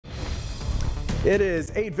It is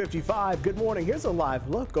 8:55. Good morning. Here's a live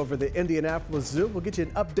look over the Indianapolis Zoo. We'll get you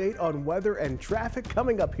an update on weather and traffic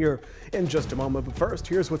coming up here in just a moment. But first,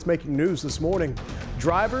 here's what's making news this morning.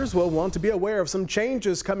 Drivers will want to be aware of some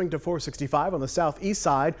changes coming to 465 on the southeast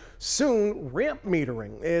side. Soon, ramp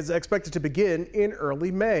metering is expected to begin in early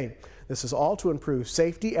May. This is all to improve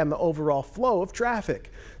safety and the overall flow of traffic.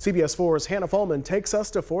 CBS 4's Hannah Fulman takes us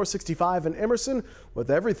to 465 in Emerson with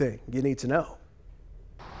everything you need to know.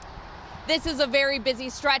 This is a very busy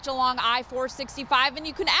stretch along I-465, and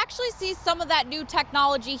you can actually see some of that new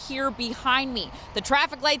technology here behind me. The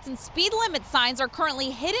traffic lights and speed limit signs are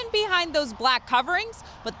currently hidden behind those black coverings,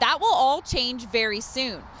 but that will all change very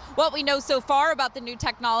soon. What we know so far about the new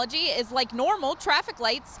technology is, like normal traffic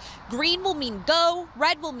lights, green will mean go,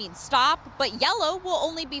 red will mean stop, but yellow will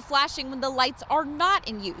only be flashing when the lights are not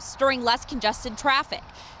in use during less congested traffic.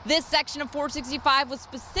 This section of 465 was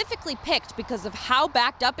specifically picked because of how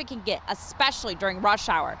backed up it can get, especially during rush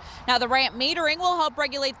hour. Now, the ramp metering will help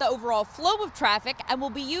regulate the overall flow of traffic and will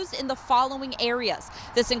be used in the following areas.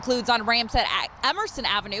 This includes on ramps at Emerson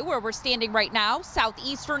Avenue, where we're standing right now,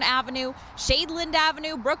 Southeastern Avenue, Shadeland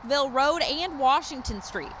Avenue, Brookville Road, and Washington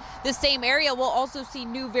Street. This same area will also see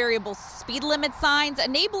new variable speed limit signs,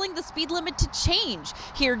 enabling the speed limit to change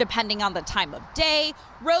here depending on the time of day,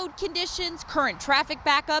 road conditions, current traffic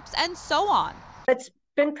backups, and so on. It's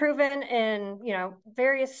been proven in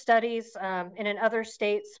various studies, and in other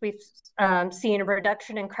states we've seen a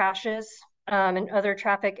reduction in crashes and other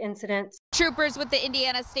traffic incidents. Troopers with the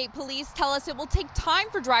Indiana State Police tell us it will take time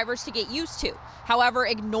for drivers to get used to. However,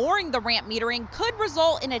 ignoring the ramp metering could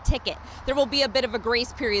result in a ticket. There will be a bit of a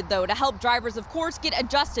grace period, though, to help drivers, of course, get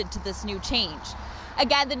adjusted to this new change.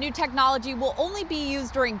 Again, the new technology will only be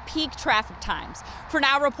used during peak traffic times. For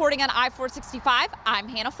now, reporting on I-465, I'm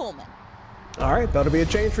Hannah Fulman. All right, that'll be a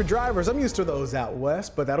change for drivers. I'm used to those out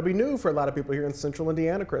west, but that'll be new for a lot of people here in central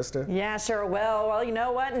Indiana, Krista. Yeah, sure will. Well, you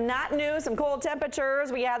know what? Not new. Some cold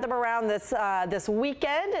temperatures. We had them around this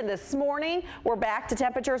weekend, and this morning we're back to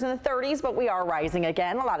temperatures in the 30s, but we are rising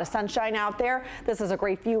again. A lot of sunshine out there. This is a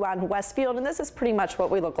great view on Westfield, and this is pretty much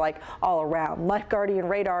what we look like all around. Light Guardian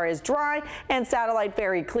radar is dry and satellite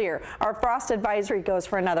very clear. Our frost advisory goes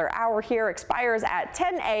for another hour here, expires at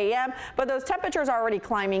 10 a.m., but those temperatures are already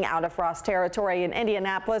climbing out of frost territory in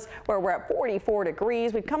Indianapolis, where we're at 44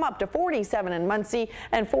 degrees. We've come up to 47 in Muncie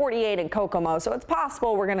and 48 in Kokomo. So it's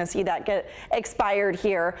possible we're going to see that get expired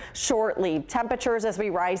here shortly. Temperatures as we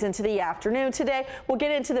rise into the afternoon today, we'll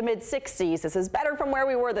get into the mid 60s. This is better from where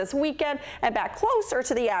we were this weekend and back closer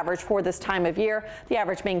to the average for this time of year. The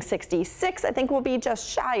average being 66. I think we'll be just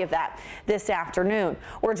shy of that this afternoon.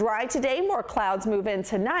 We're dry today. More clouds move in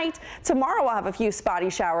tonight. Tomorrow we'll have a few spotty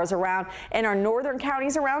showers around in our northern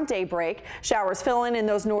counties around daybreak. Showers fill in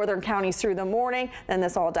those northern counties through the morning. Then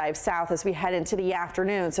this all dives south as we head into the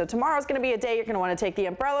afternoon. So tomorrow's going to be a day you're going to want to take the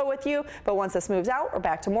umbrella with you. But once this moves out, we're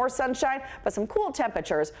back to more sunshine, but some cool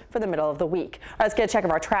temperatures for the middle of the week. Let's get a check of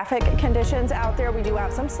our traffic conditions out there. We do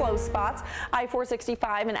have some slow spots.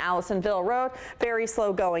 I-465 and Allisonville Road, very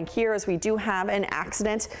slow going here as we do have an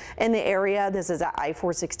accident in the area. This is at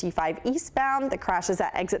I-465 eastbound. The crash is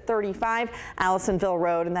at exit 35, Allisonville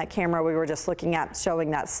Road, and that camera we were just looking at showing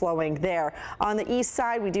that slowing there. On the east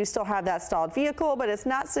side, we do still have that stalled vehicle, but it's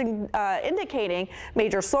not indicating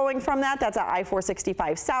major slowing from that. That's at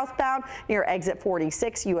I-465 southbound near exit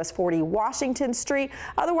 46, US 40 Washington Street.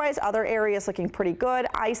 Otherwise, other areas looking pretty good.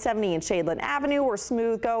 I-70 and Shadeland Avenue were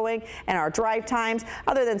smooth going, and our drive times,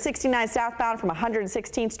 other than 69 southbound from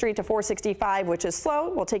 116th Street to 465, which is slow,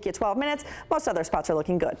 will take you 12 minutes. Most other spots are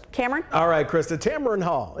looking good. Cameron? All right, Krista, Tamron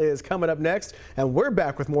Hall is coming up next, and we're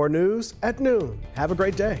back with more news at noon. Have a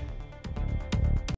great day.